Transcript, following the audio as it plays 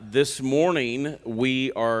This morning,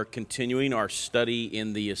 we are continuing our study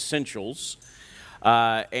in the essentials.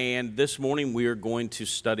 And this morning, we are going to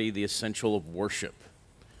study the essential of worship.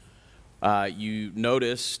 You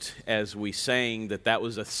noticed as we sang that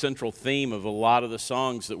was a central theme of a lot of the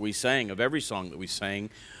songs that we sang, of every song that we sang,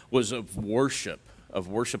 was of worship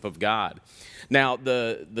of God. Now,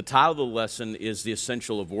 the title of the lesson is The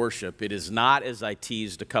Essential of Worship. It is not, as I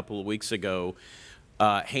teased a couple of weeks ago,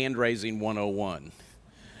 Hand-Raising 101.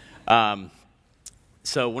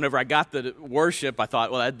 So whenever I got the worship, I thought,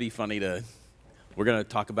 well, that'd be funny we're going to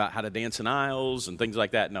talk about how to dance in aisles and things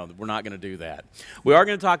like that. No, we're not going to do that. We are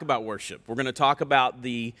going to talk about worship. We're going to talk about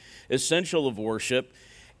the essential of worship.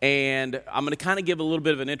 And I'm going to kind of give a little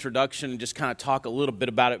bit of an introduction and just kind of talk a little bit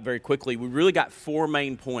about it very quickly. We really got 4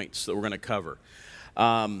 main points that we're going to cover.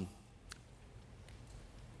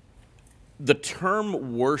 The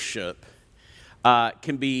term worship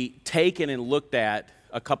can be taken and looked at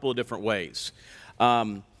a couple of different ways.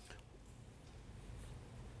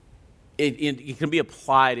 It can be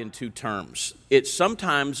applied in 2 terms. It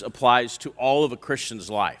sometimes applies to all of a Christian's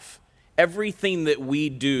life. Everything that we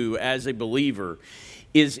do as a believer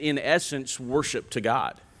is in essence worship to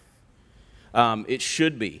God. It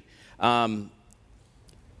should be.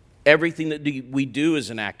 Everything that we do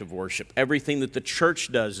is an act of worship. Everything that the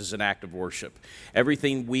church does is an act of worship.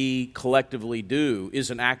 Everything we collectively do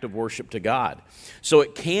is an act of worship to God. So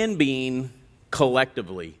it can mean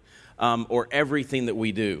collectively, or everything that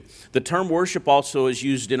we do. The term worship also is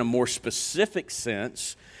used in a more specific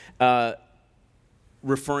sense,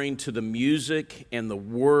 referring to the music and the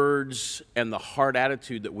words and the heart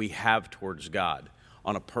attitude that we have towards God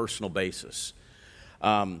on a personal basis.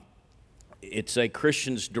 It's a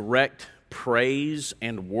Christian's direct praise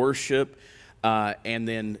and worship, and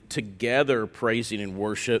then together praising and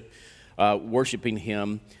worshiping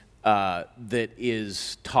Him, that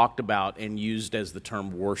is talked about and used as the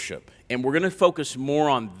term worship. And we're going to focus more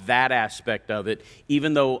on that aspect of it,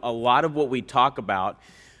 even though a lot of what we talk about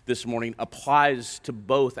this morning applies to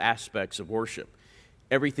both aspects of worship.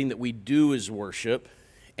 Everything that we do is worship,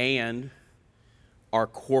 and our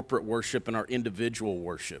corporate worship and our individual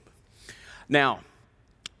worship. Now,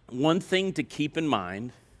 one thing to keep in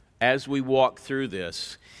mind as we walk through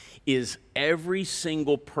this is every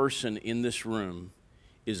single person in this room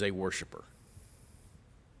is a worshiper.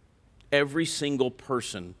 Every single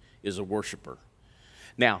person is a worshiper.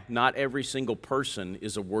 Now, not every single person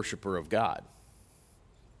is a worshiper of God,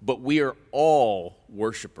 but we are all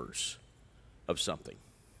worshipers of something.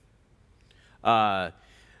 The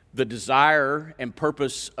desire and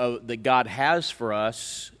purpose that God has for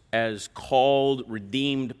us as called,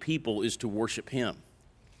 redeemed people is to worship Him.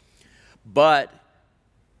 But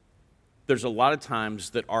there's a lot of times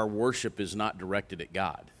that our worship is not directed at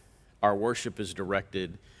God. Our worship is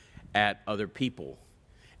directed at other people,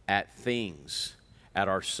 at things, at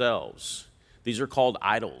ourselves. These are called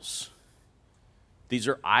idols. These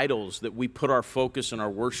are idols that we put our focus and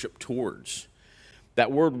our worship towards.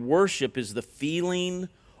 That word worship is the feeling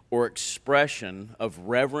or expression of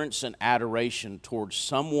reverence and adoration towards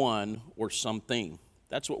someone or something.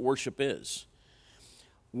 That's what worship is.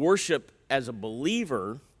 Worship as a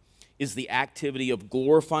believer is the activity of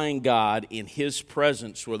glorifying God in His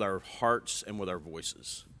presence with our hearts and with our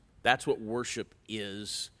voices. That's what worship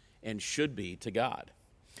is and should be to God.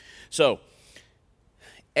 So,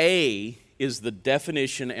 A is the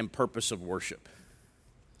definition and purpose of worship.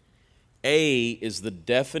 A is the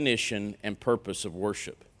definition and purpose of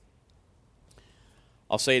worship.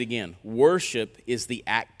 I'll say it again. Worship is the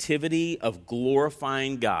activity of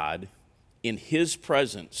glorifying God in His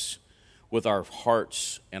presence with our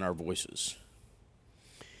hearts and our voices.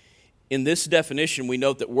 In this definition, we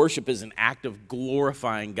note that worship is an act of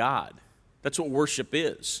glorifying God. That's what worship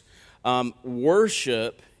is.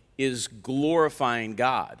 Worship is glorifying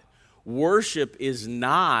God. Worship is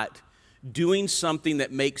not doing something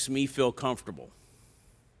that makes me feel comfortable.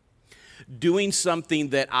 Doing something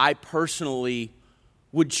that I personally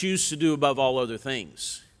would choose to do above all other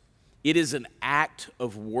things. It is an act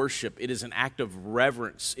of worship. It is an act of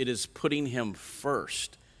reverence. It is putting Him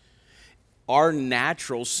first. Our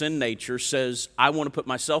natural sin nature says, I want to put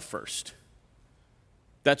myself first.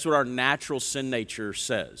 That's what our natural sin nature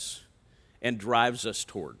says and drives us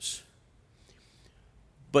towards.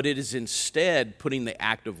 But it is instead putting the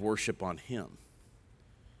act of worship on Him.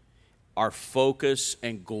 Our focus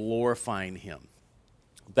and glorifying Him.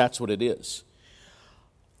 That's what it is.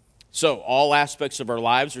 So all aspects of our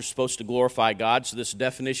lives are supposed to glorify God. So this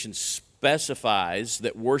definition specifies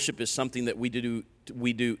that worship is something that we do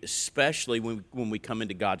we do especially when we come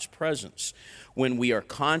into God's presence, when we are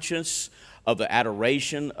conscious of the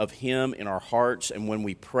adoration of Him in our hearts, and when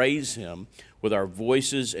we praise Him with our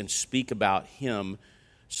voices and speak about Him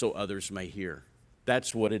so others may hear.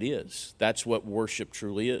 That's what it is. That's what worship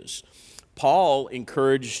truly is. Paul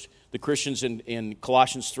encouraged the Christians in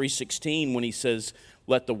Colossians 3:16 when he says,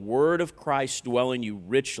 "Let the word of Christ dwell in you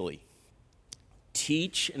richly.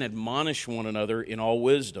 Teach and admonish one another in all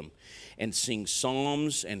wisdom, and sing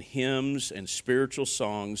psalms and hymns and spiritual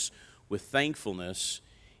songs with thankfulness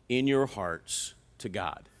in your hearts to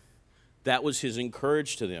God." That was his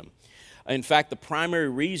encouragement to them. In fact, the primary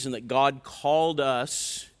reason that God called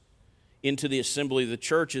us into the assembly of the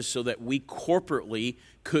church is so that we corporately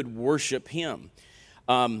could worship Him.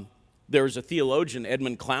 There was a theologian,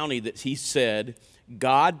 Edmund Clowney, that he said,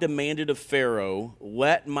 God demanded of Pharaoh,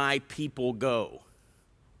 "Let my people go."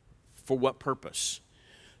 For what purpose?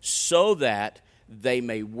 So that they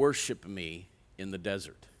may worship me in the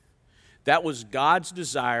desert. That was God's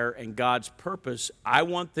desire and God's purpose. I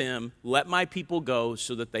want them, let my people go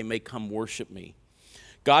so that they may come worship me.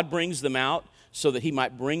 God brings them out so that He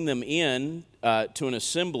might bring them in to an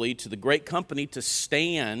assembly, to the great company, to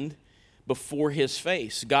stand before His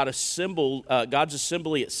face. God's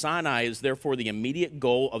assembly at Sinai is therefore the immediate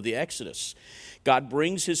goal of the Exodus. God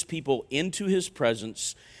brings His people into His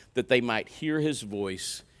presence that they might hear His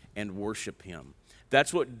voice and worship Him.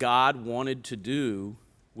 That's what God wanted to do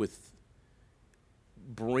with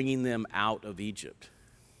bringing them out of Egypt.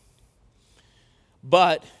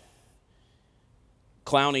 But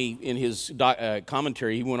Clowney, in his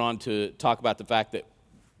commentary, he went on to talk about the fact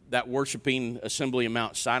that worshiping assembly in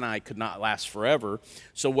Mount Sinai could not last forever.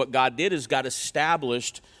 So what God did is God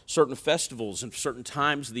established certain festivals and certain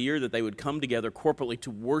times of the year that they would come together corporately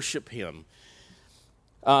to worship Him.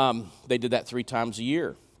 They did that 3 times a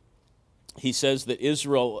year. He says that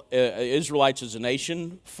Israelites as a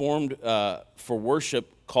nation formed for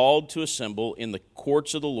worship, called to assemble in the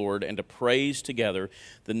courts of the Lord and to praise together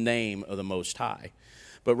the name of the Most High.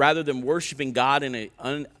 But rather than worshiping God in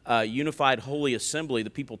a unified holy assembly,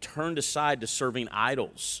 the people turned aside to serving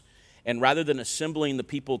idols. And rather than assembling the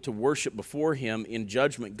people to worship before Him in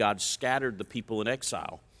judgment, God scattered the people in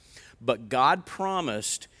exile. But God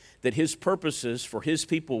promised that His purposes for His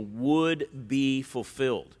people would be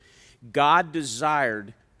fulfilled. God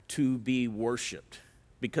desired to be worshiped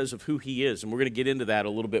because of who He is, and we're going to get into that a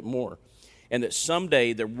little bit more. And that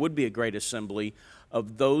someday there would be a great assembly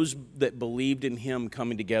of those that believed in Him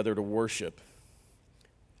coming together to worship.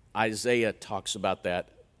 Isaiah talks about that,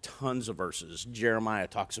 tons of verses. Jeremiah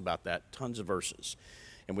talks about that, tons of verses.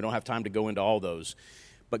 And we don't have time to go into all those.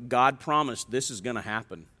 But God promised this is going to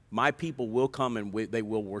happen. My people will come and they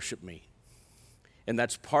will worship me. And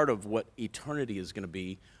that's part of what eternity is going to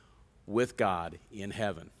be with God in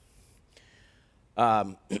heaven.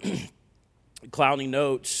 Clowney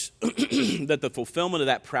notes that the fulfillment of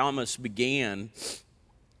that promise began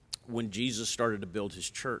when Jesus started to build His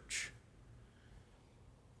church.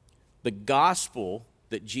 The gospel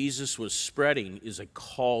that Jesus was spreading is a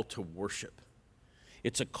call to worship.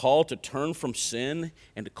 It's a call to turn from sin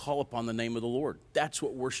and to call upon the name of the Lord. That's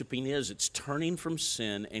what worshiping is. It's turning from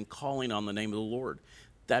sin and calling on the name of the Lord.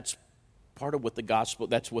 That's part of what the gospel,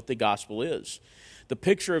 that's what the gospel is. The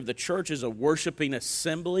picture of the church is a worshiping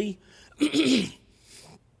assembly.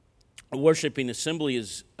 A worshiping assembly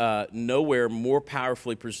is nowhere more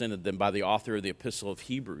powerfully presented than by the author of the Epistle of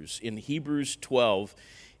Hebrews. In Hebrews 12,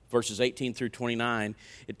 verses 18 through 29,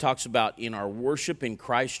 it talks about in our worship in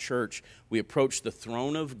Christ's church, we approach the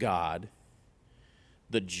throne of God,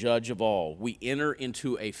 the judge of all. We enter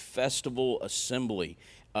into a festival assembly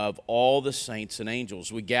of all the saints and angels.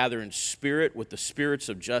 We gather in spirit with the spirits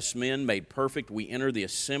of just men made perfect. We enter the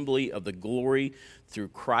assembly of the glory through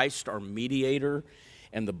Christ, our mediator,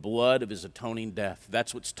 and the blood of His atoning death.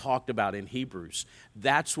 That's what's talked about in Hebrews.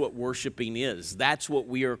 That's what worshiping is. That's what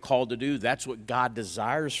we are called to do. That's what God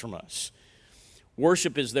desires from us.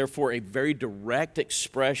 Worship is therefore a very direct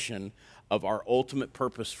expression of our ultimate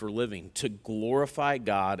purpose for living, to glorify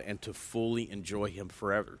God and to fully enjoy Him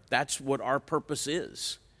forever. That's what our purpose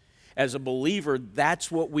is. As a believer, that's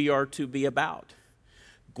what we are to be about,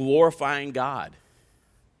 glorifying God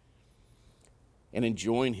and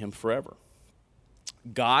enjoying Him forever.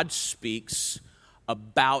 God speaks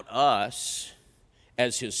about us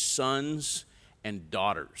as His sons and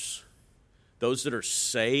daughters. Those that are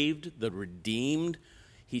saved, the redeemed,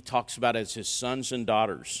 He talks about as His sons and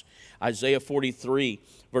daughters. Isaiah 43,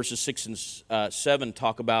 verses 6 and 7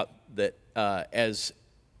 talk about that as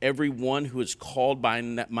everyone who is called by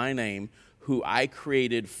my name, who I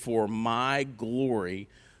created for my glory,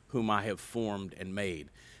 whom I have formed and made.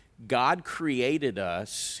 God created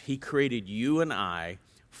us, he created you and I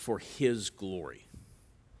for his glory.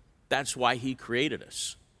 That's why he created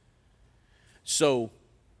us. So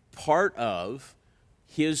part of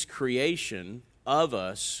his creation of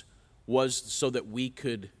us was so that we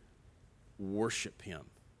could worship him.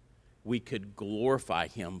 We could glorify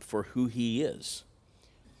him for who he is.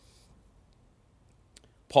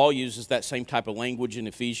 Paul uses that same type of language in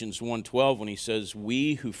Ephesians 1:12 when he says,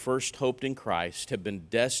 "We who first hoped in Christ have been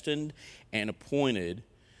destined and appointed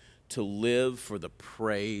to live for the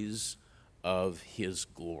praise of his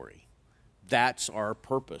glory." That's our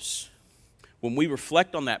purpose. When we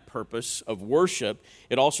reflect on that purpose of worship,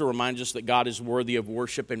 it also reminds us that God is worthy of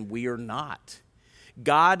worship and we are not.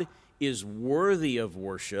 God is worthy of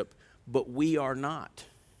worship, but we are not.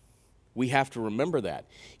 We have to remember that.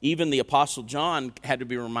 Even the Apostle John had to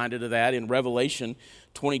be reminded of that in Revelation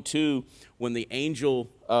 22 when the angel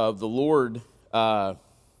of the Lord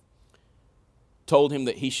told him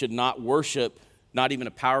that he should not worship, not even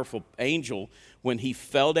a powerful angel, when he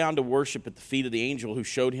fell down to worship at the feet of the angel who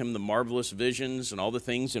showed him the marvelous visions and all the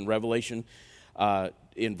things in Revelation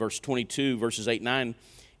in verse 22, verses 8 and 9.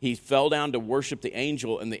 He fell down to worship the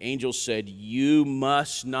angel, and the angel said, "You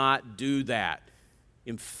must not do that."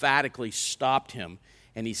 Emphatically stopped him,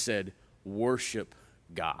 and he said, "Worship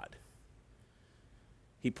God."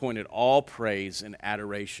 He pointed all praise and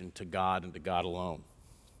adoration to God and to God alone.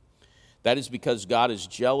 That is because God is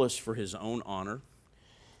jealous for his own honor,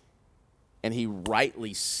 and he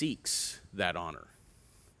rightly seeks that honor.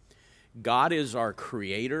 God is our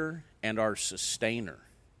creator and our sustainer.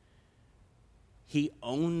 He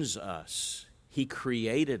owns us. He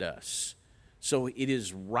created us. So it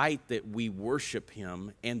is right that we worship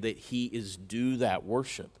him and that he is due that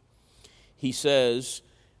worship. He says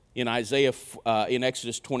in in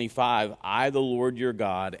Exodus 25, "I, the Lord your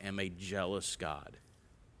God, am a jealous God.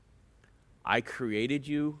 I created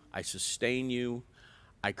you, I sustain you,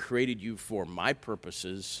 I created you for my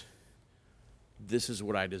purposes. This is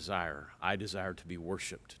what I desire. I desire to be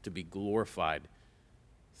worshiped, to be glorified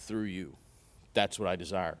through you. That's what I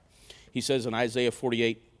desire." He says in Isaiah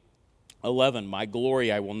 48:11, "My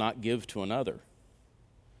glory I will not give to another."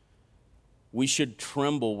 We should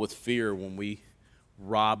tremble with fear when we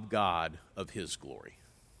rob God of his glory.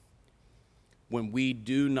 When we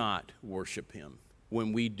do not worship him,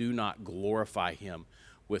 when we do not glorify him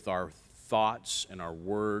with our thoughts and our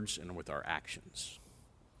words and with our actions.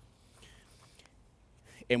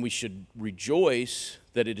 And we should rejoice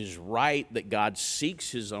that it is right that God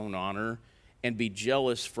seeks his own honor and be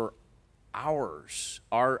jealous for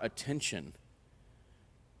our attention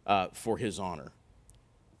for his honor,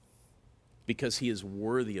 because he is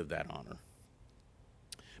worthy of that honor.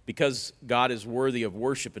 Because God is worthy of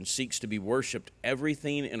worship and seeks to be worshiped,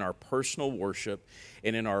 everything in our personal worship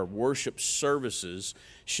and in our worship services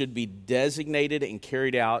should be designated and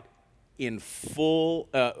carried out in full,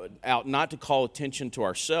 not to call attention to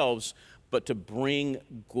ourselves, but to bring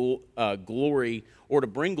glory, or to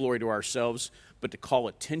bring glory to ourselves, but to call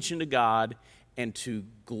attention to God and to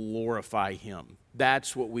glorify him.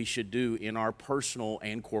 That's what we should do in our personal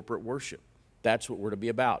and corporate worship. That's what we're to be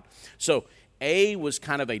about. So A was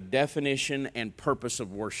kind of a definition and purpose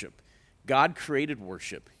of worship. God created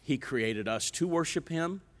worship. He created us to worship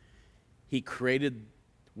him. He created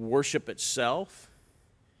worship itself.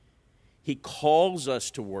 He calls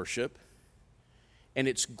us to worship, and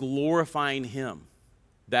it's glorifying him.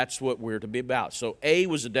 That's what we're to be about. So A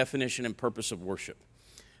was the definition and purpose of worship.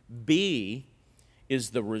 B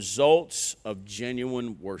is the results of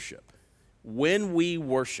genuine worship. When we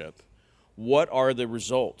worship, what are the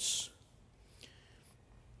results?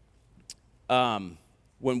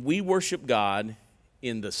 When we worship God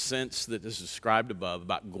in the sense that is described above,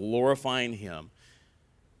 about glorifying him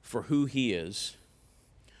for who he is,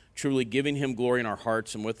 truly giving him glory in our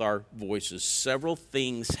hearts and with our voices, several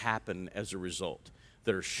things happen as a result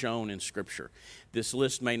that are shown in Scripture. This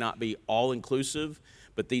list may not be all-inclusive,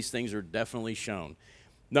 but these things are definitely shown.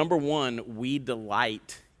 Number one, we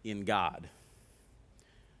delight in God.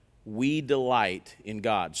 We delight in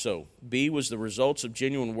God. So B was the results of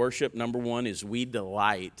genuine worship. Number one is we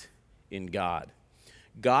delight in God.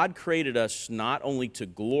 God created us not only to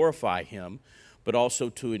glorify him, but also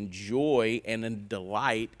to enjoy and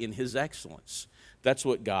delight in his excellence. That's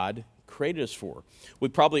what God created us for. We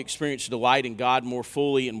probably experience delight in God more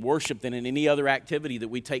fully in worship than in any other activity that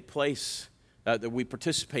we take place, that we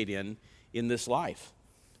participate in this life.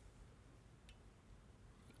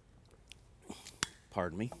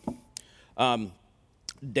 Pardon me.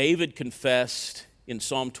 David confessed in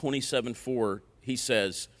Psalm 27:4, he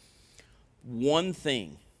says, "One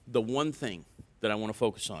thing the one thing that I want to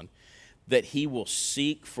focus on, that he will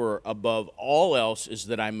seek for above all else is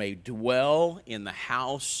that I may dwell in the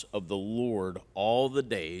house of the Lord all the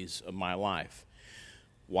days of my life.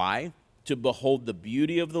 Why? To behold the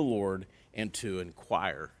beauty of the Lord and to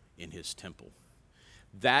inquire in his temple.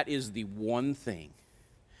 That is the one thing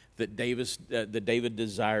that David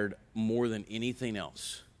desired more than anything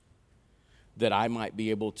else, that I might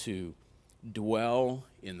be able to dwell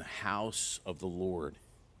in the house of the Lord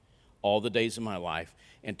all the days of my life,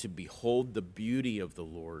 and to behold the beauty of the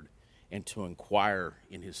Lord, and to inquire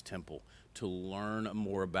in his temple, to learn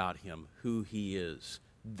more about him, who he is.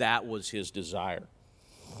 That was his desire.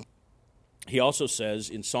 He also says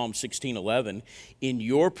in Psalm 16:11, in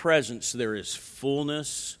your presence there is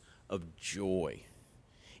fullness of joy.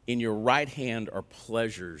 In your right hand are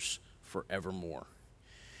pleasures forevermore.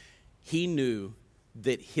 He knew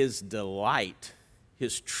that his delight,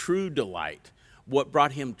 his true delight, what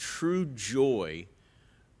brought him true joy,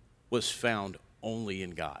 was found only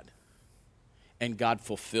in God. And God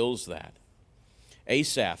fulfills that.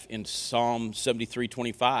 Asaph in Psalm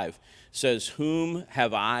 73:25 says, whom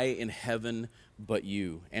have I in heaven but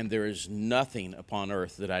you? And there is nothing upon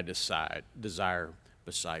earth that I desire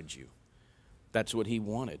besides you. That's what he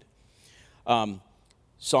wanted.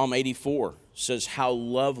 Psalm 84 says, how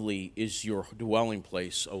lovely is your dwelling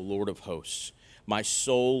place, O Lord of hosts. My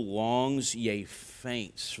soul longs, yea,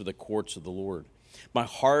 faints for the courts of the Lord. My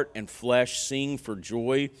heart and flesh sing for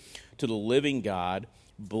joy to the living God.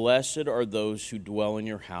 Blessed are those who dwell in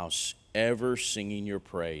your house, ever singing your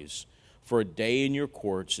praise. For a day in your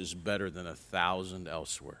courts is better than 1,000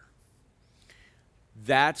 elsewhere.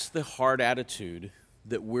 That's the heart attitude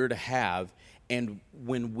that we're to have. And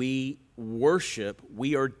when we worship,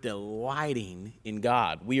 we are delighting in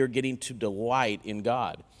God. We are getting to delight in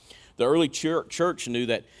God. The early church knew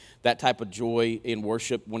that type of joy in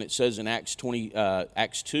worship when it says in Acts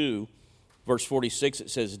 2, verse 46, it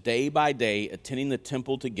says, day by day, attending the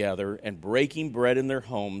temple together and breaking bread in their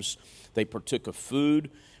homes, they partook of food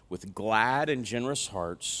with glad and generous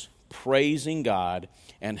hearts, praising God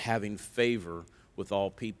and having favor with all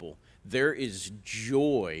people. There is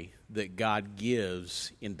joy that God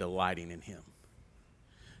gives in delighting in him.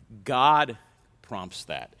 God prompts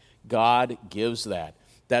that. God gives that.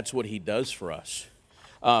 That's what he does for us.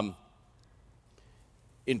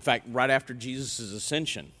 In fact, right after Jesus'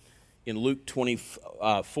 ascension, in Luke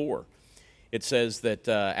 24, it says that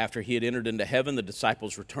after he had entered into heaven, the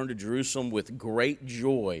disciples returned to Jerusalem with great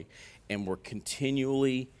joy and were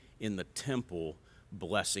continually in the temple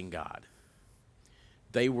blessing God.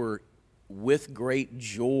 They were with great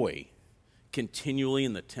joy continually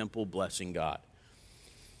in the temple blessing God.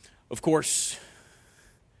 Of course,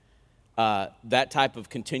 that type of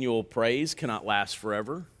continual praise cannot last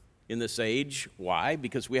forever in this age. Why?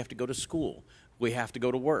 Because we have to go to school. We have to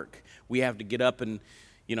go to work. We have to get up and,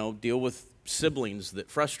 deal with siblings that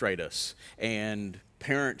frustrate us and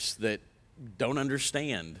parents that don't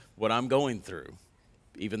understand what I'm going through,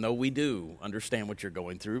 even though we do understand what you're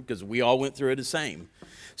going through because we all went through it the same.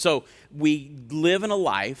 So we live in a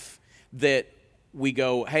life that we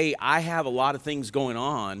go, hey, I have a lot of things going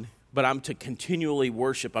on, but I'm to continually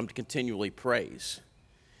worship, I'm to continually praise.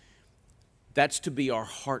 That's to be our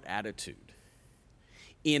heart attitude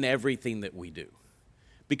in everything that we do.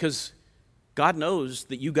 Because God knows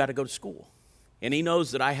that you got to go to school, and he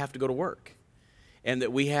knows that I have to go to work, and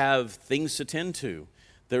that we have things to tend to.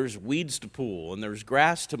 There's weeds to pull, and there's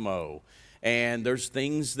grass to mow, and there's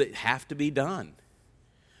things that have to be done.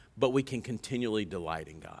 But we can continually delight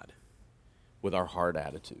in God with our heart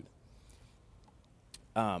attitude.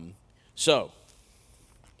 So,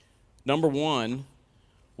 number one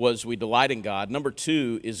was we delight in God. Number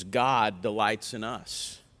two is God delights in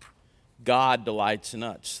us. God delights in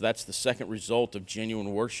us. That's the second result of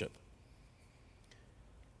genuine worship.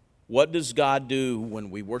 What does God do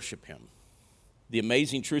when we worship him? The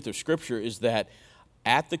amazing truth of Scripture is that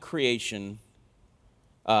as the creation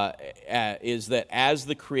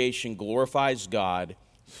glorifies God,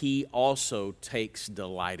 he also takes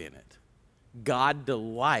delight in it. God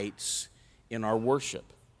delights in our worship.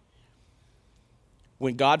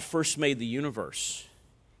 When God first made the universe,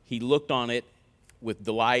 he looked on it with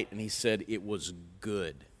delight and he said it was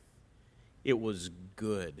good. It was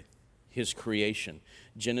good, his creation.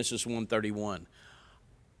 Genesis 1:31.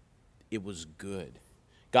 It was good.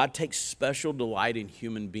 God takes special delight in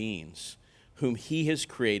human beings whom he has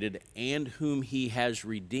created and whom he has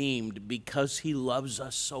redeemed because he loves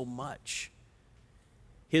us so much.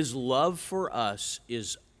 His love for us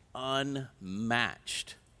is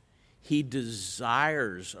unmatched. He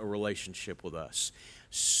desires a relationship with us.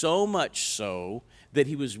 So much so that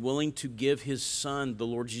he was willing to give his son, the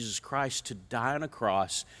Lord Jesus Christ, to die on a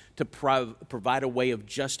cross to provide a way of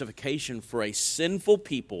justification for a sinful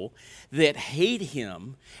people that hate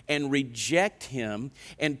him and reject him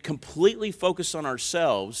and completely focus on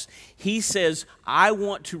ourselves. He says, I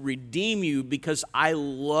want to redeem you because I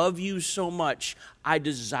love you so much. I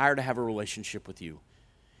desire to have a relationship with you.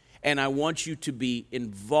 And I want you to be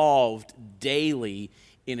involved daily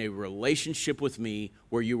in a relationship with me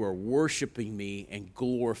where you are worshiping me and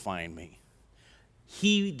glorifying me.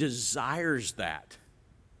 He desires that.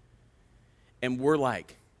 And we're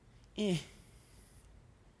like, I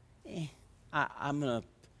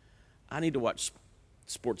need to watch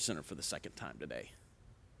Sports Center for the second time today.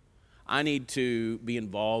 I need to be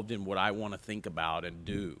involved in what I want to think about and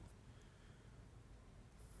do.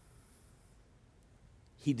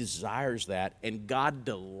 He desires that, and God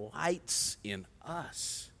delights in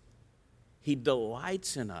us. He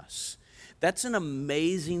delights in us. That's an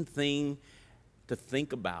amazing thing to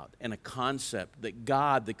think about, and a concept that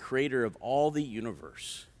God, the creator of all the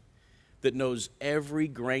universe, that knows every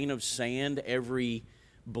grain of sand, every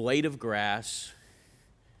blade of grass,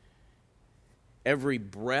 every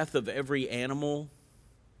breath of every animal,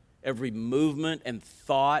 every movement and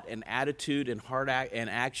thought and attitude and heart and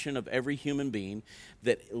action of every human being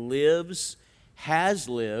that lives, has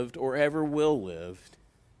lived, or ever will live.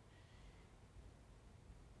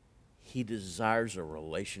 He desires a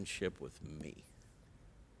relationship with me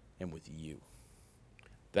and with you.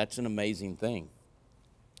 That's an amazing thing.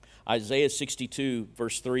 Isaiah 62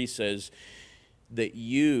 verse 3 says that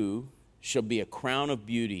you shall be a crown of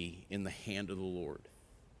beauty in the hand of the Lord.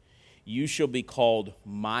 You shall be called,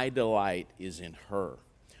 my delight is in her,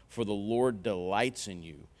 for the Lord delights in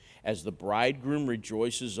you. As the bridegroom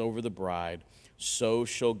rejoices over the bride, so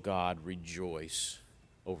shall God rejoice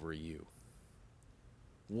over you.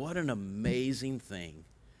 What an amazing thing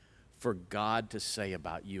for God to say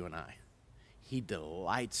about you and I. He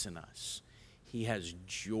delights in us. He has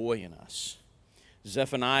joy in us.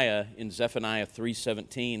 Zephaniah, in Zephaniah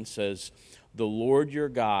 3:17 says, the Lord your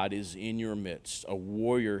God is in your midst, a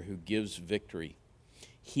warrior who gives victory.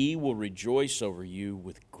 He will rejoice over you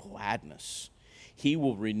with gladness. He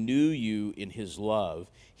will renew you in his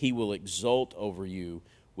love. He will exult over you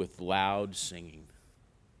with loud singing.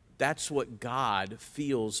 That's what God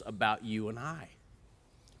feels about you and I.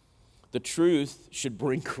 The truth should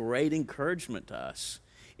bring great encouragement to us.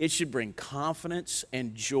 It should bring confidence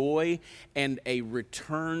and joy and a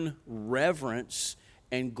return reverence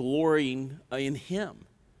and glorying in him.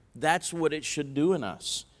 That's what it should do in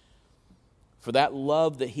us. For that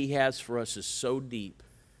love that he has for us is so deep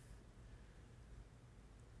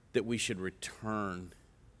that we should return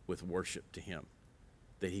with worship to him,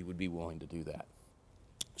 that he would be willing to do that.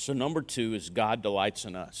 So number 2 is God delights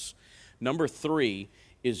in us. Number 3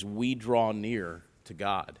 is we draw near to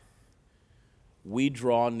God. We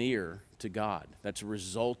draw near to God. That's a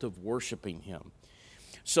result of worshiping him.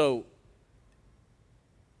 So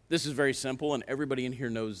this is very simple, and everybody in here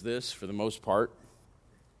knows this for the most part.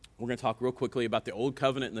 We're going to talk real quickly about the Old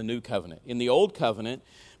Covenant and the New Covenant. In the Old Covenant,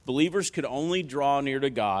 believers could only draw near to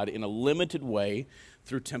God in a limited way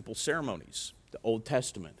through temple ceremonies, the Old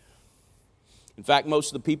Testament. In fact, most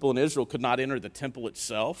of the people in Israel could not enter the temple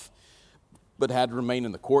itself, but had to remain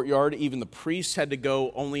in the courtyard. Even the priests had to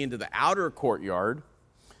go only into the outer court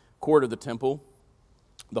of the temple,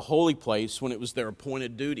 the holy place, when it was their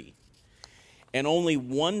appointed duty. And only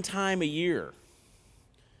one time a year,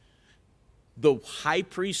 the high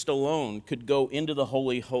priest alone could go into the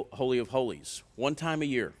Holy of Holies. One time a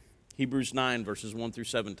year. Hebrews 9, verses 1 through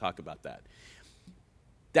 7 talk about that.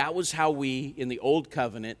 That was how we, in the Old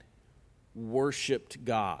Covenant, worshiped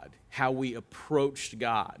God, how we approached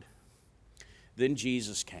God. Then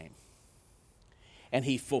Jesus came, and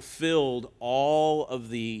he fulfilled all of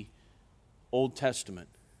the Old Testament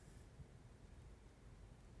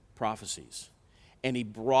prophecies. And he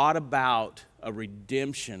brought about a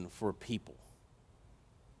redemption for people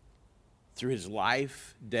through his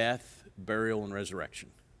life, death, burial, and resurrection.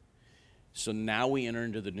 So now we enter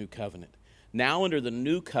into the new covenant. Now under the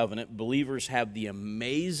new covenant, believers have the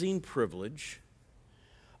amazing privilege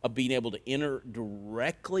of being able to enter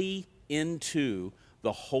directly into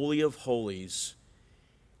the Holy of Holies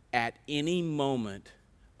at any moment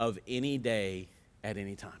of any day, at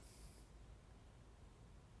any time.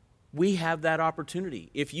 We have that opportunity.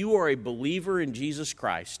 If you are a believer in Jesus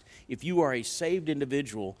Christ, if you are a saved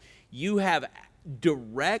individual, you have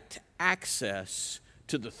direct access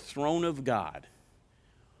to the throne of God.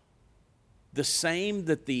 The same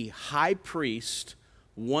that the high priest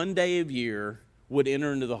one day of year would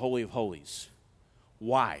enter into the Holy of Holies.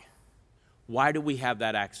 Why? Why do we have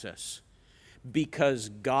that access? Because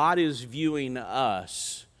God is viewing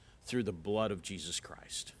us through the blood of Jesus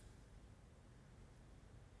Christ.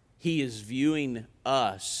 He is viewing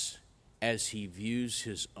us as he views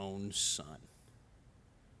his own Son.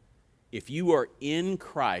 If you are in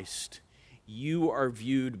Christ, you are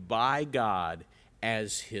viewed by God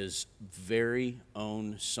as his very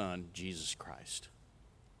own Son, Jesus Christ.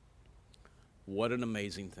 What an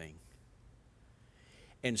amazing thing.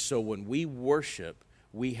 And so when we worship,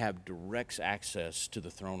 we have direct access to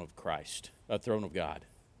the throne of Christ, throne of God.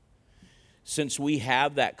 Since we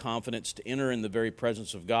have that confidence to enter in the very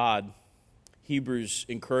presence of God, Hebrews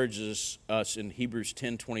encourages us in Hebrews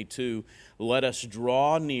 10:22, let us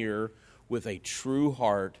draw near with a true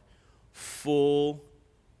heart,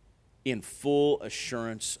 in full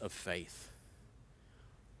assurance of faith.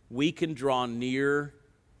 We can draw near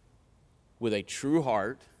with a true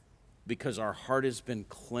heart because our heart has been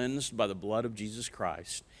cleansed by the blood of Jesus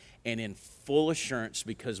Christ, and in full assurance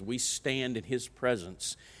because we stand in his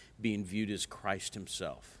presence, being viewed as Christ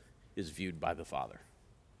himself is viewed by the Father,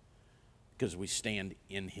 because we stand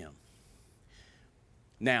in him.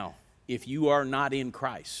 Now, if you are not in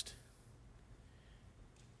Christ,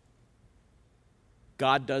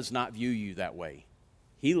 God does not view you that way.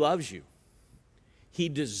 He loves you. He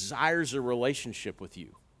desires a relationship with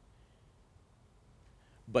you.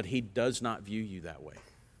 But he does not view you that way,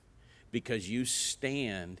 because you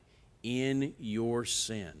stand in your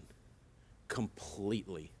sin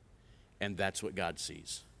completely, and that's what God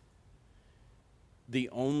sees. The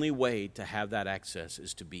only way to have that access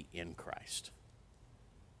is to be in Christ.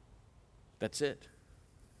 That's it.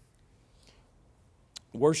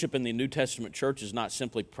 Worship in the New Testament church is not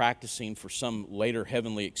simply practicing for some later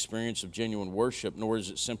heavenly experience of genuine worship, nor is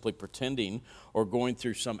it simply pretending or going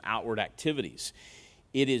through some outward activities.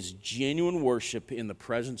 It is genuine worship in the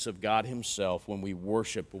presence of God himself when we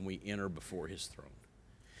worship, when we enter before his throne.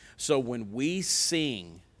 So when we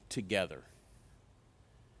sing together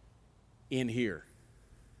in here,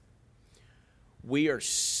 we are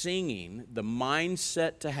singing the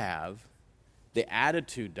mindset to have, the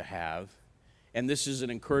attitude to have, and this is an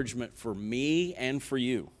encouragement for me and for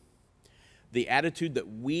you. The attitude that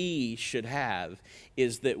we should have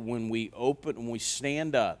is that when we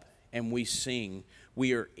stand up and we sing,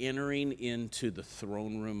 we are entering into the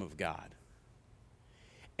throne room of God.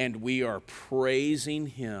 And we are praising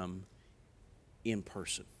him in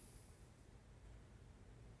person.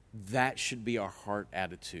 That should be our heart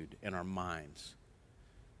attitude and our minds.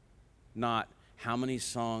 Not, how many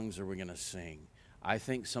songs are we going to sing? I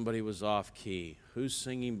think somebody was off key. Who's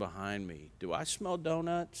singing behind me? Do I smell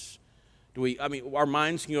donuts? Our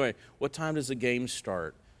minds can go, what time does the game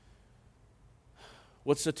start?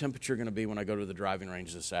 What's the temperature going to be when I go to the driving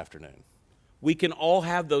range this afternoon? We can all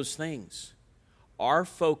have those things. Our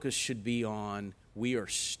focus should be on, we are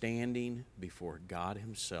standing before God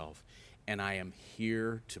himself, and I am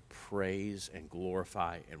here to praise and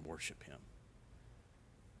glorify and worship him.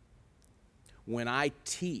 When I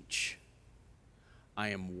teach, I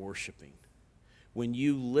am worshiping. When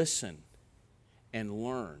you listen and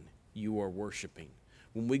learn, you are worshiping.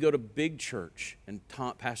 When we go to big church and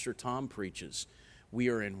Pastor Tom preaches, we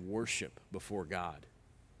are in worship before God.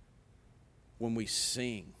 When we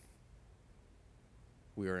sing,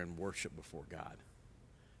 we are in worship before God.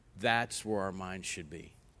 That's where our minds should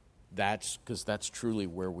be. That's truly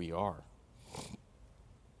where we are.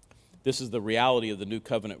 This is the reality of the new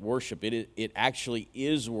covenant worship. It actually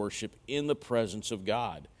is worship in the presence of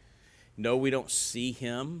God. No, we don't see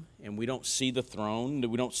him, and we don't see the throne.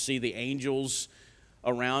 We don't see the angels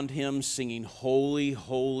around him singing, holy,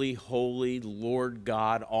 holy, holy, Lord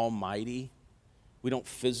God Almighty. We don't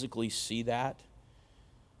physically see that.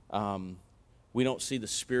 We don't see the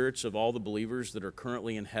spirits of all the believers that are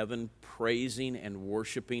currently in heaven praising and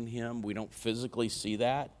worshiping him. We don't physically see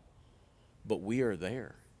that, but we are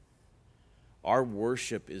there. Our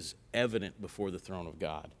worship is evident before the throne of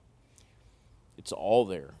God. It's all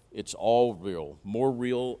there. It's all real. More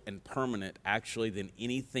real and permanent, actually, than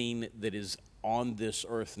anything that is on this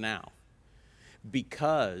earth now.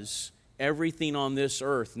 Because everything on this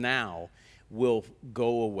earth now will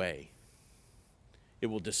go away. It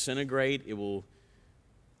will disintegrate. It will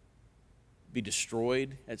be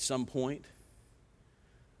destroyed at some point.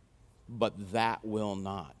 But that will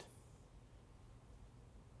not.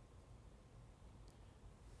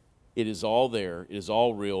 It is all there. It is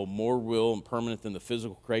all real, more real and permanent than the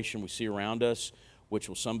physical creation we see around us, which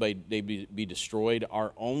will someday be destroyed.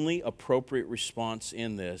 Our only appropriate response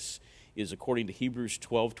in this is, according to Hebrews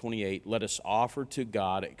 12:28, let us offer to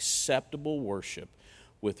God acceptable worship,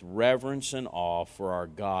 with reverence and awe, for our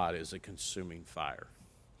God is a consuming fire.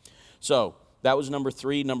 So, that was number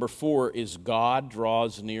 3. Number 4 is God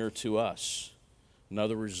draws near to us.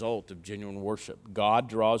 Another result of genuine worship. God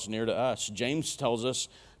draws near to us. James tells us,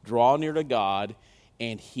 draw near to God,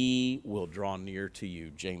 and He will draw near to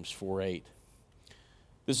you. James 4:8.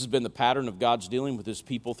 This has been the pattern of God's dealing with His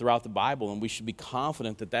people throughout the Bible, and we should be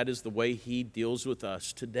confident that that is the way He deals with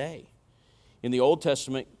us today. In the Old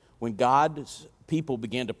Testament, when God's people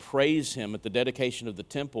began to praise Him at the dedication of the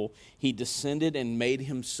temple, He descended and made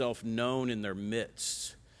Himself known in their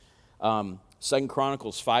midst. 2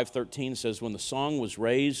 Chronicles 5:13 says, when the song was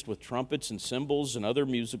raised with trumpets and cymbals and other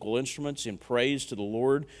musical instruments in praise to the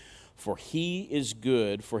Lord, for He is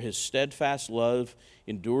good, for His steadfast love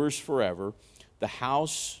endures forever. The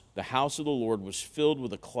house of the Lord was filled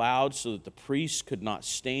with a cloud, so that the priests could not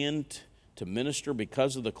stand to minister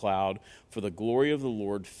because of the cloud, for the glory of the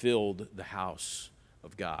Lord filled the house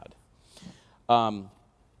of God.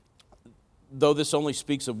 Though this only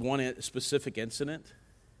speaks of one specific incident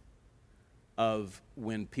of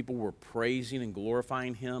when people were praising and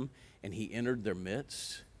glorifying Him and He entered their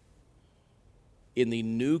midst, in the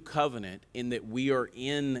new covenant, in that we are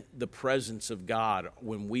in the presence of God,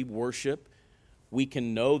 when we worship, we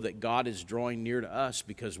can know that God is drawing near to us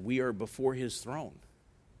because we are before His throne.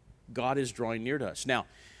 God is drawing near to us. Now,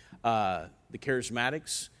 the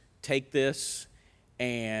charismatics take this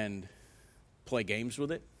and play games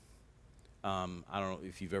with it. I don't know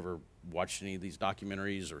if you've ever watched any of these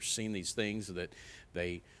documentaries or seen these things that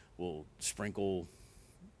they will sprinkle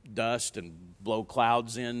dust and blow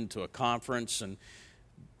clouds into a conference and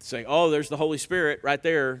say, oh, there's the Holy Spirit right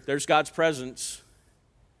there. There's God's presence.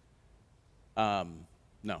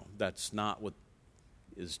 No, that's not what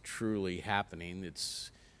is truly happening.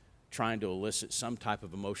 It's trying to elicit some type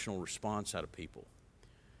of emotional response out of people.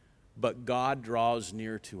 But God draws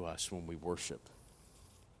near to us when we worship.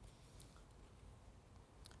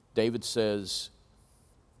 David says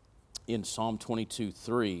in Psalm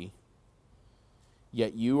 22:3,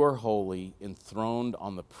 yet you are holy, enthroned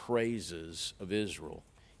on the praises of Israel.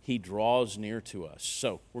 He draws near to us.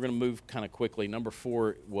 So we're going to move kind of quickly. Number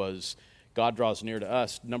 4 was God draws near to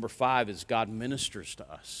us. Number 5 is God ministers to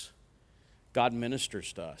us. God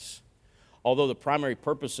ministers to us. Although the primary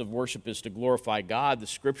purpose of worship is to glorify God, the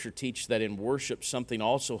Scripture teaches that in worship something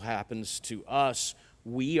also happens to us.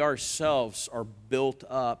 We ourselves are built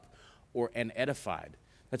up and edified.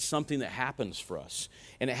 That's something that happens for us.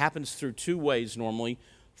 And it happens through 2 ways normally.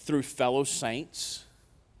 Through fellow saints.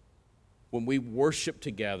 When we worship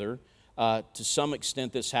together, to some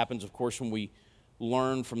extent this happens, of course, when we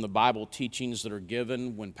learn from the Bible teachings that are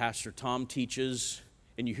given, when Pastor Tom teaches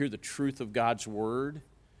and you hear the truth of God's Word.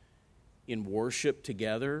 In worship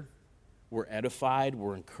together, we're edified,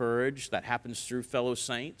 we're encouraged. That happens through fellow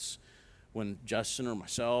saints. When Justin or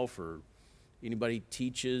myself or anybody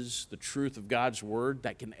teaches the truth of God's Word,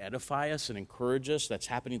 that can edify us and encourage us. That's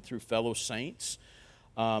happening through fellow saints.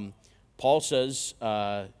 Paul says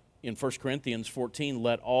in 1 Corinthians 14,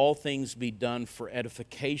 let all things be done for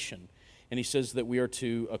edification. And he says that we are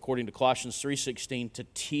to, according to Colossians 3:16, to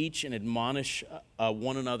teach and admonish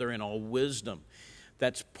one another in all wisdom.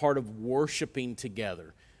 That's part of worshiping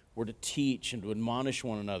together. We're to teach and to admonish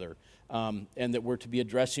one another, and that we're to be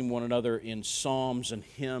addressing one another in psalms and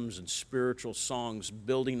hymns and spiritual songs,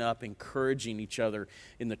 building up, encouraging each other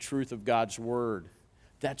in the truth of God's Word.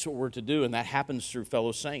 That's what we're to do, and that happens through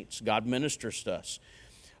fellow saints. God ministers to us.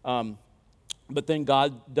 But then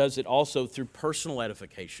God does it also through personal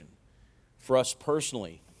edification. For us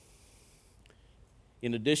personally,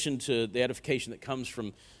 in addition to the edification that comes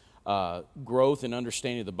from growth and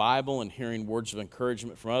understanding of the Bible and hearing words of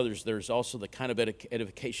encouragement from others, there's also the kind of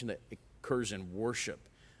edification that occurs in worship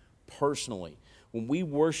personally. When we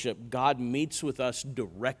worship, God meets with us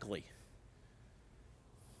directly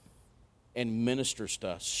and ministers to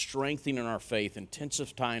us, strengthening our faith,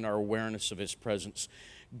 intensifying our awareness of His presence,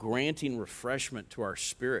 granting refreshment to our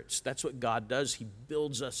spirits. That's what God does. He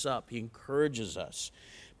builds us up. He encourages us.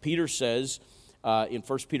 Peter says in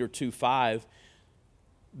 1 Peter 2:5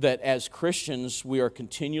 that as Christians, we are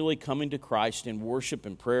continually coming to Christ in worship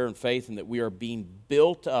and prayer and faith, and that we are being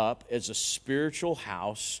built up as a spiritual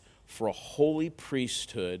house for a holy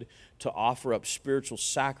priesthood to offer up spiritual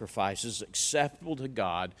sacrifices acceptable to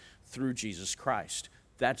God through Jesus Christ.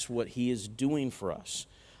 That's what He is doing for us.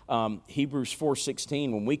 Hebrews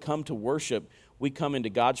 4:16, when we come to worship, we come into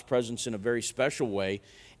God's presence in a very special way,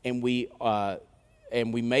 and we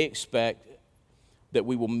may expect that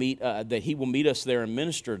we will that He will meet us there and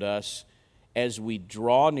minister to us as we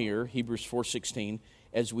draw near, Hebrews 4:16,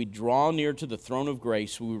 As we draw near to the throne of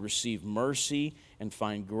grace, we will receive mercy and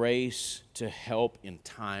find grace to help in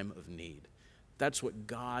time of need. That's what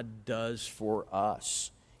God does for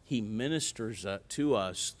us. He ministers to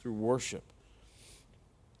us through worship.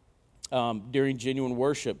 During genuine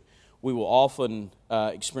worship, we will often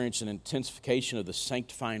experience an intensification of the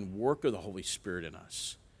sanctifying work of the Holy Spirit in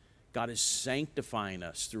us. God is sanctifying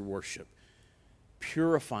us through worship,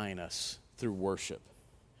 purifying us through worship.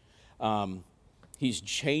 He's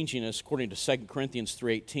changing us, according to 2 Corinthians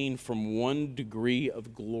 3:18, from one degree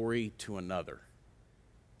of glory to another.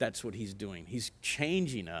 That's what he's doing. He's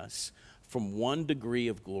changing us from one degree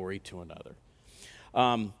of glory to another.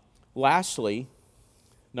 Lastly,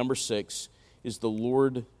 number 6 is the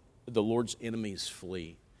Lord's enemies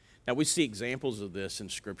flee. Now, we see examples of this in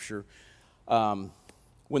Scripture.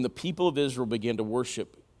 When the people of Israel began to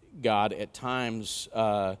worship God, at times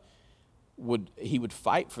he would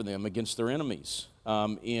fight for them against their enemies.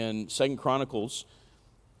 In 2 Chronicles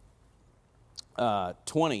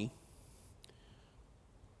 20,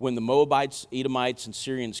 when the Moabites, Edomites, and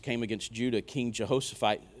Syrians came against Judah, King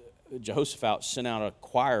Jehoshaphat sent out a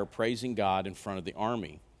choir praising God in front of the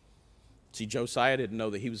army. See, Josiah didn't know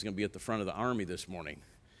that he was going to be at the front of the army this morning,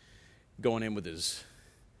 going in with his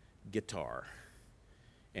guitar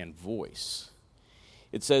and voice.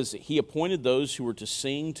 It says, he appointed those who were to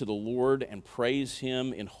sing to the Lord and praise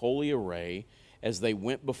him in holy array as they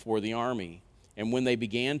went before the army. And when they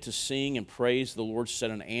began to sing and praise, the Lord set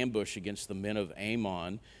an ambush against the men of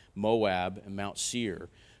Ammon, Moab, and Mount Seir,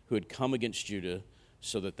 who had come against Judah,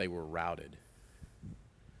 so that they were routed.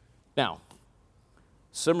 Now,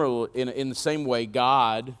 similarly, in the same way,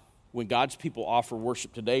 when God's people offer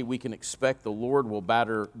worship today, we can expect the Lord will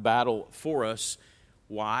battle for us.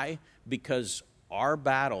 Why? Because our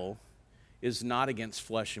battle is not against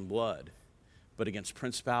flesh and blood, but against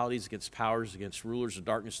principalities, against powers, against rulers of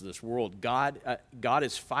darkness of this world. God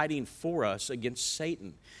is fighting for us against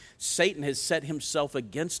Satan. Satan has set himself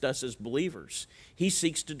against us as believers. He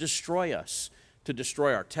seeks to destroy us, to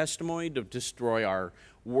destroy our testimony, to destroy our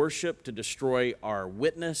worship, to destroy our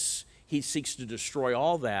witness. He seeks to destroy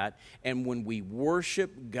all that. And when we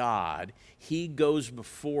worship God, he goes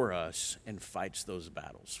before us and fights those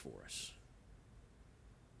battles for us.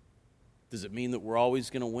 Does it mean that we're always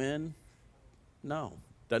going to win? No,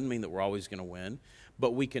 doesn't mean that we're always going to win.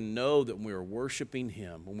 But we can know that when we are worshiping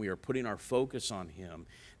him, when we are putting our focus on him,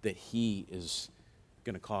 that he is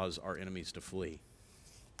going to cause our enemies to flee.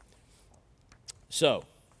 So,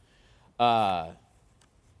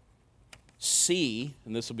 C,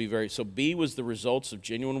 and this will be so B was the results of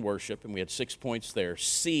genuine worship, and we had 6 points there.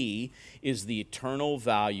 C is the eternal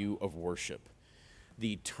value of worship.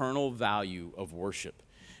 The eternal value of worship.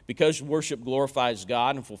 Because worship glorifies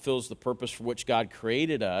God and fulfills the purpose for which God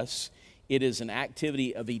created us, it is an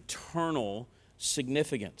activity of eternal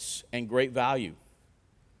significance and great value.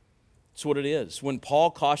 That's what it is. When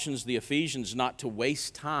Paul cautions the Ephesians not to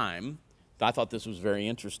waste time, I thought this was very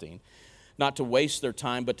interesting, not to waste their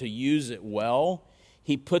time, but to use it well,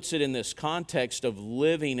 he puts it in this context of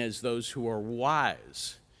living as those who are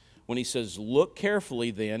wise. When he says, look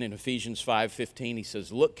carefully then, in Ephesians 5:15, he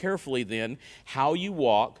says, look carefully then how you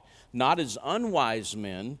walk, not as unwise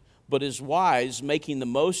men, but as wise, making the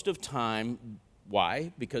most of time.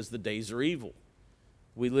 Why? Because the days are evil.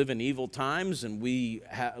 We live in evil times, and we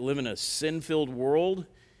live in a sin-filled world,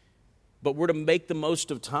 but we're to make the most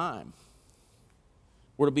of time.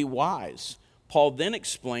 We're to be wise. Paul then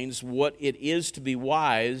explains what it is to be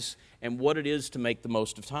wise and what it is to make the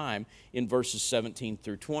most of time in verses 17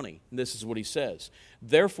 through 20. And this is what he says.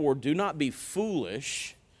 Therefore, do not be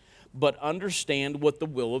foolish, but understand what the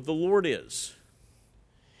will of the Lord is.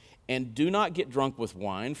 And do not get drunk with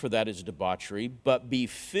wine, for that is debauchery, but be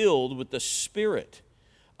filled with the Spirit,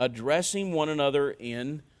 addressing one another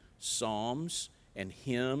in psalms and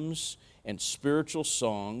hymns and spiritual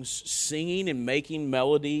songs, singing and making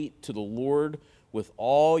melody to the Lord with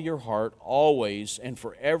all your heart, always and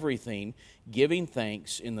for everything, giving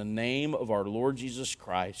thanks in the name of our Lord Jesus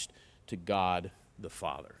Christ to God the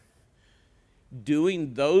Father.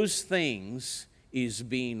 Doing those things is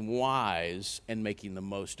being wise and making the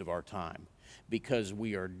most of our time, because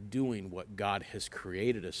we are doing what God has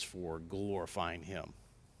created us for, glorifying him.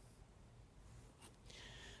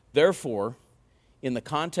 Therefore, in the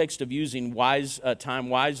context of using time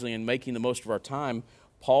wisely and making the most of our time,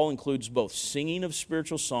 Paul includes both singing of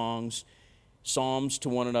spiritual songs, psalms to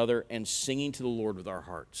one another, and singing to the Lord with our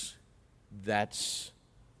hearts. That's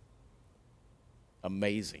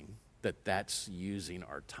amazing that that's using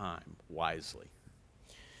our time wisely.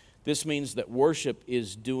 This means that worship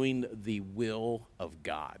is doing the will of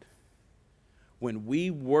God. When we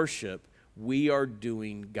worship, we are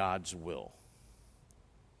doing God's will.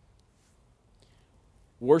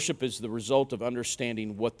 Worship is the result of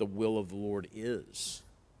understanding what the will of the Lord is.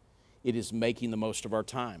 It is making the most of our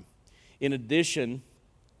time. In addition,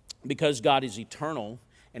 because God is eternal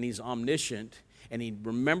and He's omniscient and He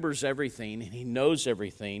remembers everything and He knows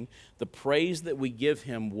everything, the praise that we give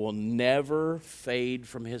Him will never fade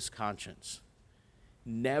from His conscience.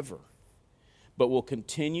 Never. But will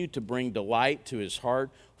continue to bring delight to His heart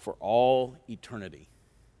for all eternity.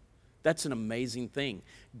 That's an amazing thing.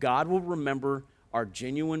 God will remember our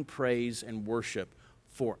genuine praise and worship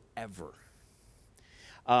forever.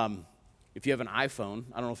 If you have an iPhone,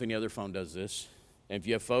 I don't know if any other phone does this, and if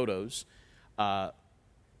you have photos,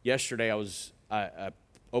 yesterday I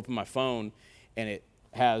opened my phone and it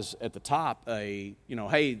has at the top a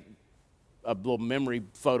little memory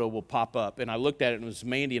photo will pop up, and I looked at it and it was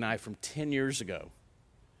Mandy and I from 10 years ago.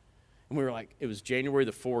 And we were like, it was January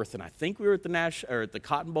the 4th, and I think we were at the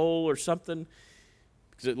Cotton Bowl or something,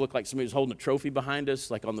 because it looked like somebody was holding a trophy behind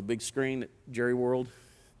us, like on the big screen at Jerry World.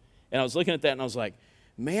 And I was looking at that and I was like,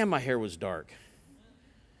 man, my hair was dark.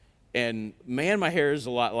 And man, my hair is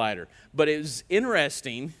a lot lighter. But it was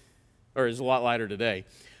interesting, or it's a lot lighter today.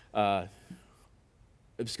 It's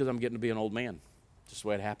because I'm getting to be an old man. Just the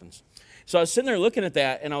way it happens. So I was sitting there looking at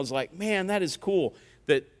that, and I was like, man, that is cool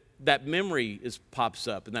that memory pops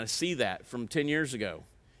up, and then I see that from 10 years ago.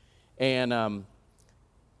 And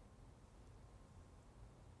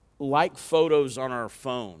like photos on our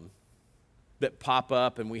phone that pop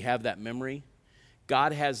up and we have that memory,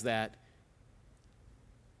 God has that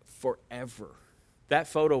forever. That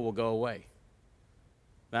photo will go away.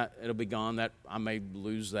 It'll be gone. That I may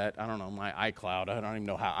lose that. I don't know, my iCloud. I don't even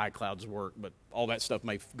know how iClouds work, but all that stuff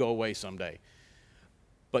may go away someday.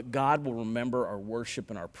 But God will remember our worship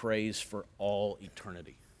and our praise for all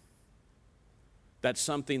eternity. That's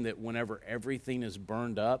something that whenever everything is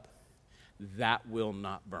burned up, that will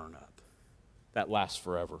not burn up. That lasts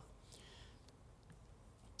forever.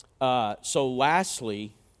 So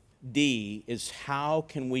lastly, D is how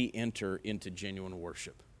can we enter into genuine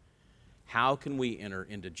worship? How can we enter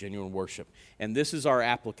into genuine worship? And this is our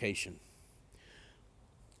application.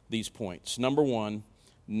 These points. Number one,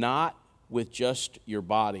 not with just your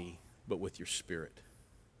body, but with your spirit.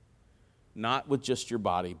 Not with just your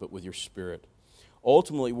body, but with your spirit.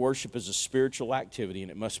 Ultimately, worship is a spiritual activity,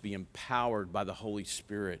 and it must be empowered by the Holy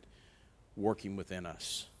Spirit working within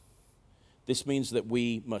us. This means that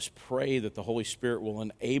we must pray that the Holy Spirit will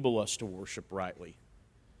enable us to worship rightly.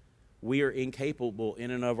 We are incapable in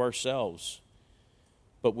and of ourselves,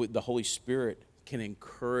 but with the Holy Spirit can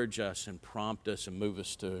encourage us and prompt us and move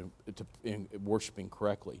us to worshiping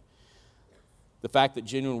correctly. The fact that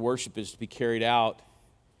genuine worship is to be carried on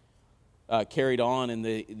in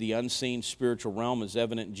the unseen spiritual realm is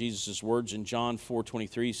evident in Jesus' words in John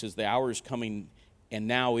 4:23. He says, "The hour is coming and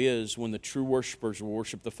now is when the true worshipers will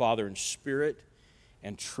worship the Father in spirit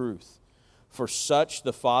and truth. For such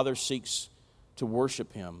the Father seeks to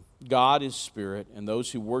worship Him. God is spirit, and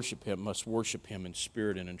those who worship Him must worship Him in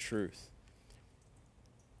spirit and in truth."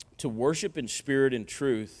 To worship in spirit and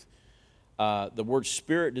truth, the word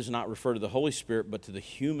spirit does not refer to the Holy Spirit, but to the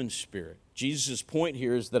human spirit. Jesus' point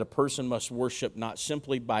here is that a person must worship not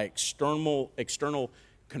simply by external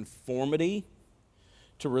conformity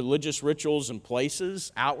to religious rituals and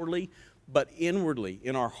places outwardly, but inwardly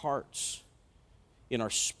in our hearts, in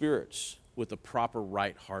our spirits, with a proper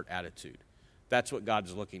right heart attitude. That's what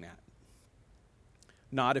God's looking at.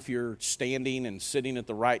 Not if you're standing and sitting at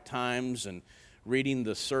the right times and reading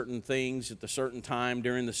the certain things at the certain time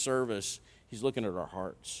during the service. He's looking at our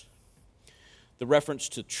hearts. The reference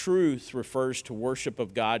to truth refers to worship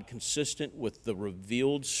of God consistent with the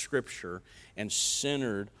revealed Scripture and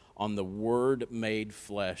centered on the Word made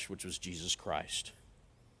flesh, which was Jesus Christ.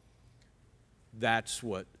 That's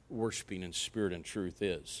what worshiping in spirit and truth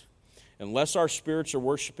is. Unless our spirits are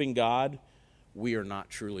worshiping God, we are not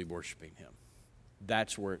truly worshiping Him.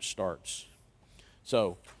 That's where it starts.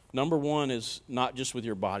 So, number one is not just with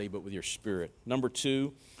your body, but with your spirit. Number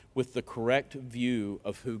two, with the correct view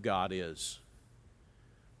of who God is.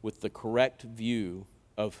 With the correct view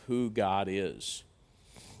of who God is.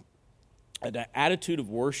 An attitude of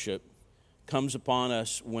worship comes upon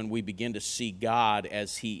us when we begin to see God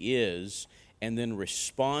as He is and then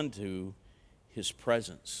respond to His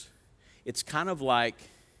presence. It's kind of like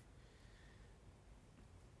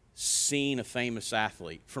seeing a famous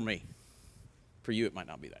athlete, for me. For you, it might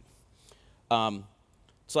not be that.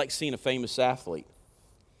 It's like seeing a famous athlete.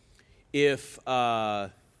 If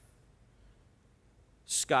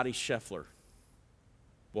Scotty Scheffler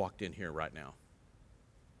walked in here right now,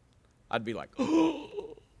 I'd be like,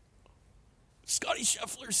 oh, Scotty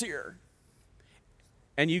Scheffler's here.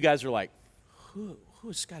 And you guys are like, who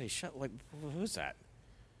is Scotty Scheffler? Like, who's that?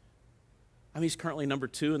 I mean, he's currently number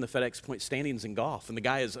 2 in the FedEx Point standings in golf, and the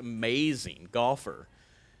guy is an amazing golfer.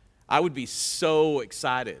 I would be so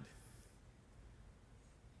excited.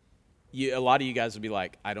 A lot of you guys would be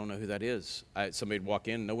like, I don't know who that is. Somebody would walk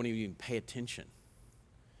in, no one would even pay attention.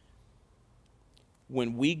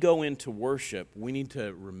 When we go into worship, we need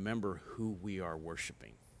to remember who we are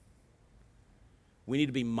worshiping. We need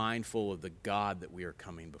to be mindful of the God that we are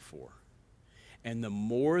coming before. And the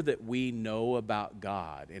more that we know about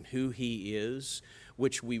God and who He is,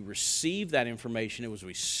 which we receive that information as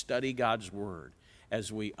we study God's Word,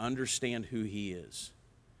 as we understand who He is,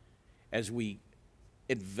 as we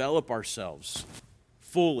envelop ourselves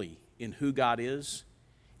fully in who God is,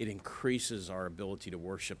 it increases our ability to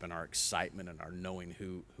worship and our excitement and our knowing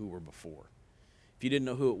who we're before. If you didn't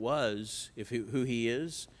know who it was, who He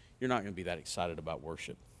is, you're not going to be that excited about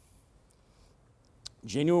worship.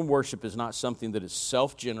 Genuine worship is not something that is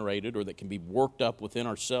self-generated or that can be worked up within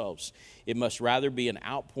ourselves. It must rather be an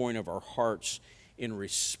outpouring of our hearts in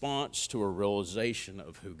response to a realization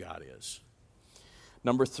of who God is.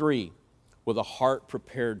 Number 3, with a heart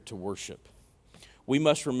prepared to worship. We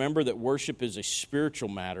must remember that worship is a spiritual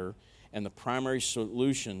matter, and the primary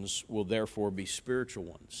solutions will therefore be spiritual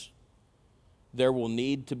ones. There will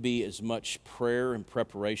need to be as much prayer and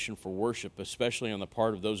preparation for worship, especially on the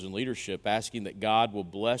part of those in leadership, asking that God will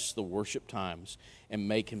bless the worship times and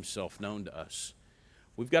make Himself known to us.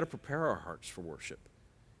 We've got to prepare our hearts for worship.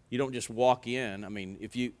 You don't just walk in. I mean,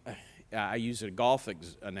 I use a golf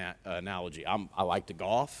analogy. I like to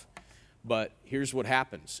golf. But here's what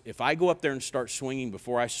happens. If I go up there and start swinging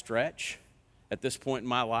before I stretch at this point in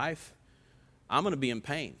my life, I'm going to be in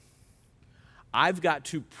pain. I've got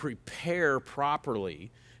to prepare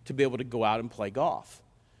properly to be able to go out and play golf.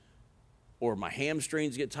 Or my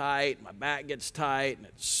hamstrings get tight, my back gets tight, and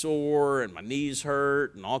it's sore, and my knees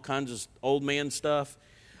hurt, and all kinds of old man stuff.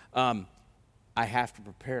 I have to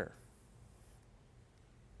prepare.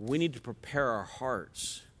 We need to prepare our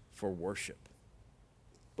hearts for worship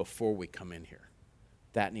before we come in here.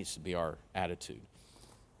 That needs to be our attitude.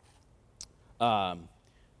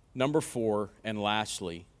 Number 4, and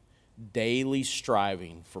lastly, daily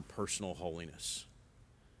striving for personal holiness.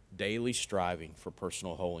 Daily striving for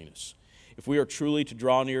personal holiness. If we are truly to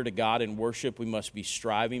draw near to God in worship, we must be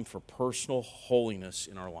striving for personal holiness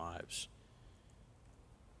in our lives.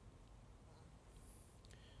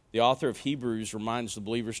 The author of Hebrews reminds the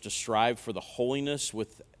believers to strive for the holiness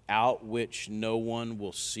without which no one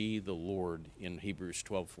will see the Lord in Hebrews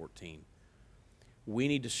 12:14. We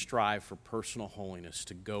need to strive for personal holiness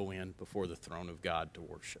to go in before the throne of God to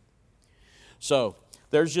worship. So,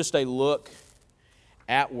 there's just a look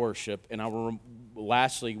at worship, and I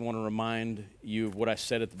lastly want to remind you of what I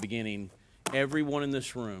said at the beginning. Everyone in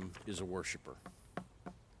this room is a worshiper.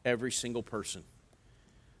 Every single person.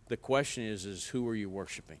 The question is who are you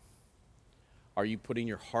worshiping? Are you putting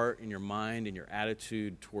your heart and your mind and your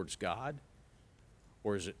attitude towards God?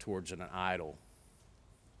 Or is it towards an idol,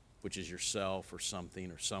 which is yourself or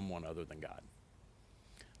something or someone other than God?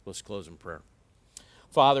 Let's close in prayer.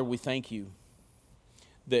 Father, we thank you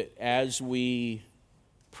that as we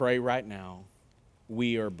pray right now,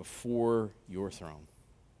 we are before your throne.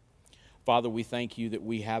 Father, we thank you that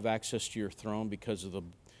we have access to your throne because of the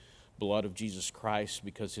blood of Jesus Christ,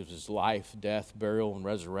 because of his life, death, burial, and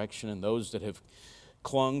resurrection, and those that have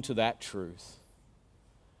clung to that truth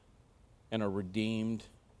and are redeemed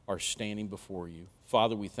are standing before you.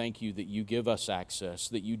 Father, we thank you that you give us access,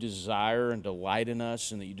 that you desire and delight in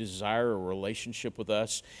us, and that you desire a relationship with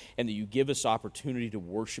us, and that you give us opportunity to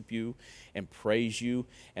worship you and praise you,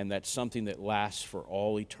 and that's something that lasts for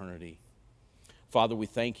all eternity. Father, we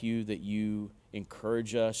thank you that you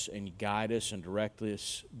encourage us and guide us and direct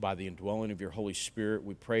us by the indwelling of your Holy Spirit.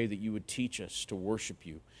 We pray that you would teach us to worship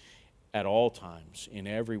you at all times, in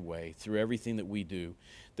every way, through everything that we do,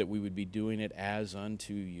 that we would be doing it as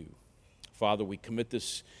unto you. Father, we commit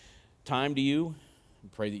this time to you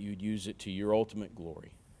and pray that you would use it to your ultimate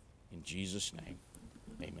glory. In Jesus' name,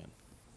 amen.